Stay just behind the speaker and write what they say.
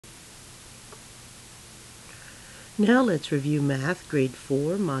Now let's review Math, Grade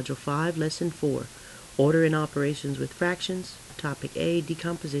 4, Module 5, Lesson 4, Order and Operations with Fractions, Topic A,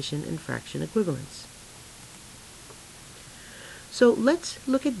 Decomposition and Fraction Equivalence. So let's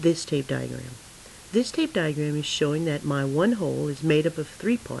look at this tape diagram. This tape diagram is showing that my one whole is made up of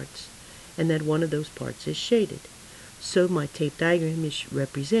 3 parts and that one of those parts is shaded. So my tape diagram is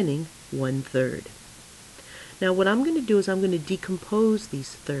representing 1/3. Now what I'm going to do is I'm going to decompose these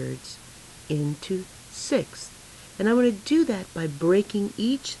thirds into sixths. And I'm going to do that by breaking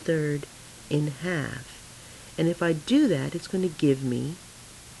each third in half. And if I do that, it's going to give me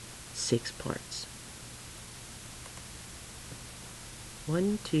 6 parts.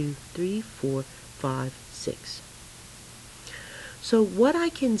 1, 2, 3, 4, 5, 6. So what I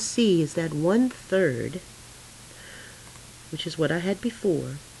can see is that 1/3, which is what I had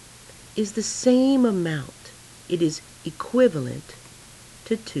before, is the same amount. It is equivalent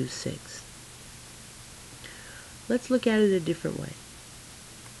to 2/6. Let's look at it a different way.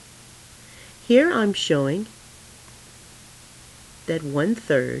 Here I'm showing that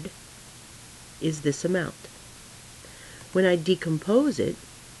 1/3 is this amount. When I decompose it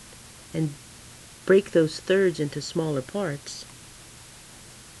and break those thirds into smaller parts,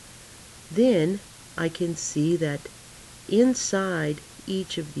 then I can see that inside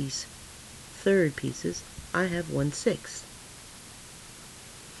each of these third pieces I have 1/6.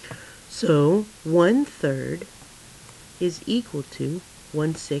 So 1/3 is equal to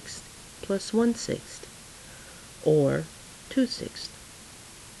 1/6 plus 1/6, or 2/6.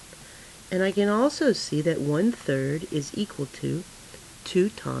 And I can also see that 1/3 is equal to 2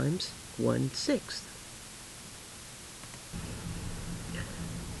 times 1/6.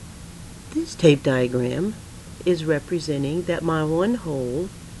 This tape diagram is representing that my one whole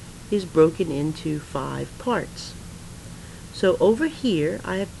is broken into 5 parts. So over here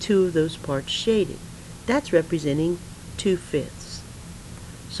I have 2 of those parts shaded. That's representing 2/5.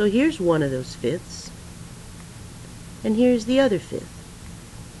 So here's one of those fifths, and here's the other fifth.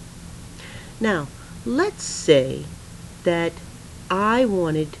 Now, let's say that I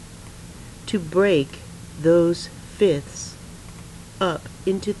wanted to break those fifths up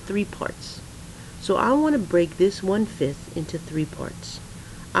into 3 parts. So I want to break this 1/5 into 3 parts.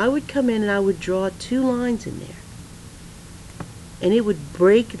 I would come in and I would draw 2 lines in there, and it would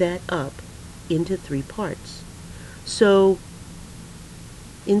break that up into 3 parts. So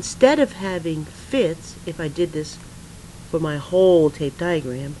instead of having fifths, if I did this for my whole tape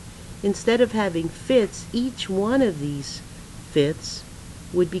diagram, instead of having fifths, each one of these fifths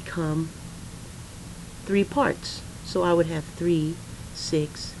would become 3 parts. So I would have 3,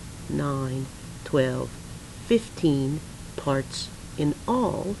 6, 9, 12, 15 parts in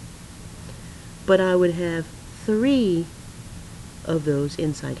all, but I would have 3 of those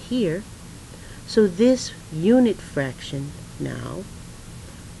inside here. So this unit fraction now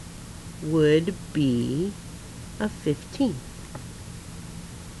would be a 15,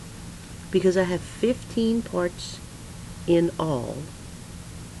 because I have 15 parts in all.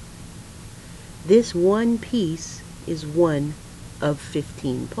 This one piece is one of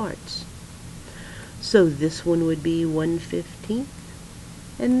 15 parts. So this one would be 1/15,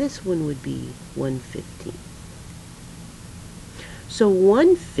 and this one would be 1/15. So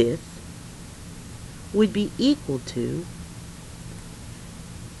 1/5 would be equal to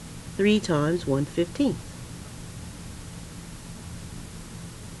 3 times 1/15.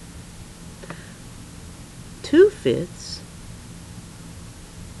 Two fifths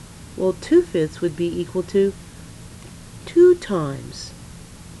would be equal to 2 times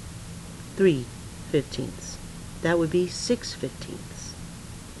 3/15. That would be 6/15.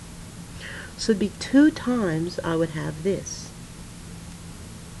 So it'd be 2 times I would have this.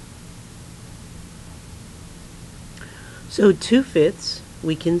 So 2/5,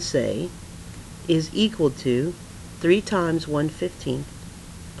 we can say, is equal to 3 times 1/15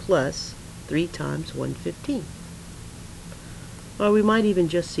 plus 3 times 1/15. Or we might even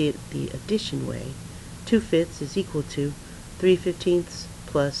just see it the addition way. 2/5 is equal to 3/15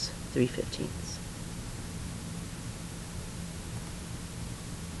 plus 3/15.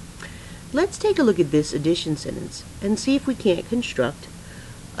 Let's take a look at this addition sentence and see if we can't construct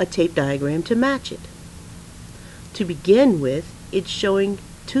a tape diagram to match it. To begin with, it's showing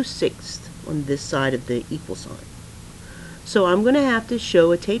 2/6 on this side of the equal sign. So I'm going to have to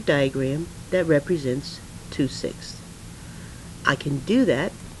show a tape diagram that represents 2/6. I can do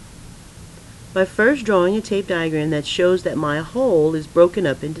that by first drawing a tape diagram that shows that my whole is broken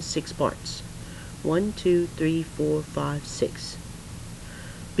up into 6 parts. 1, 2, 3, 4, 5, 6.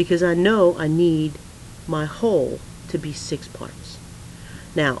 Because I know I need my whole to be 6 parts.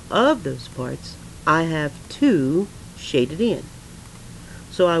 Now, of those parts, I have 2 shaded in.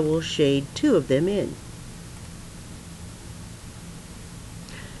 So I will shade 2 of them in.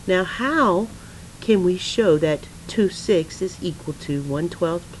 Now how can we show that 2/6 is equal to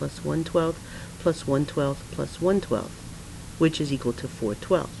 1/12 plus 1/12 plus 1/12 plus 1/12, which is equal to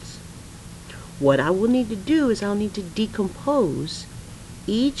 4/12? What I will need to do is I'll need to decompose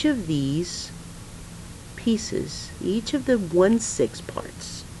each of these pieces, each of the 1/6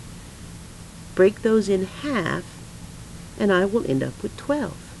 parts. Break those in half, and I will end up with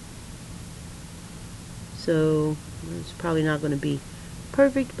 12. So it's probably not going to be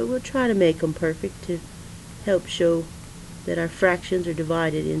perfect, but we'll try to make them perfect to help show that our fractions are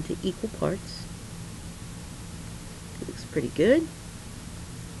divided into equal parts. It looks pretty good.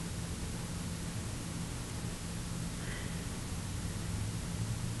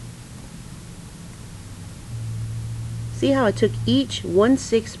 See how I took each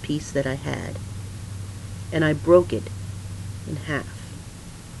 1/6 piece that I had and I broke it in half.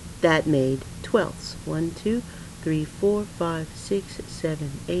 That made 12ths. 1, 2, 3, 4, 5, 6,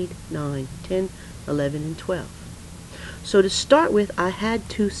 7, 8, 9, 10, 11, and 12. So to start with, I had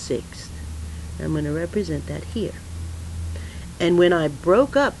 2/6. I'm going to represent that here. And when I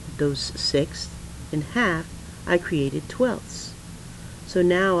broke up those 6 in half, I created 12ths. So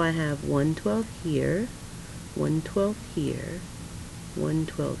now I have 1/12 here, 1/12 here,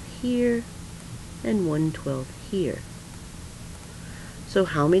 1/12 here, and 1/12 here. So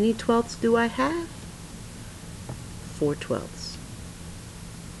how many 12ths do I have? 4/12.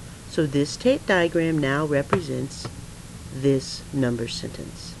 So this tape diagram now represents this number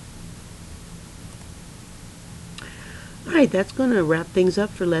sentence. Alright, that's going to wrap things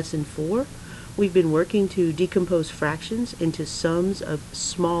up for lesson 4. We've been working to decompose fractions into sums of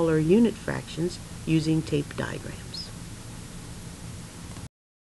smaller unit fractions using tape diagrams.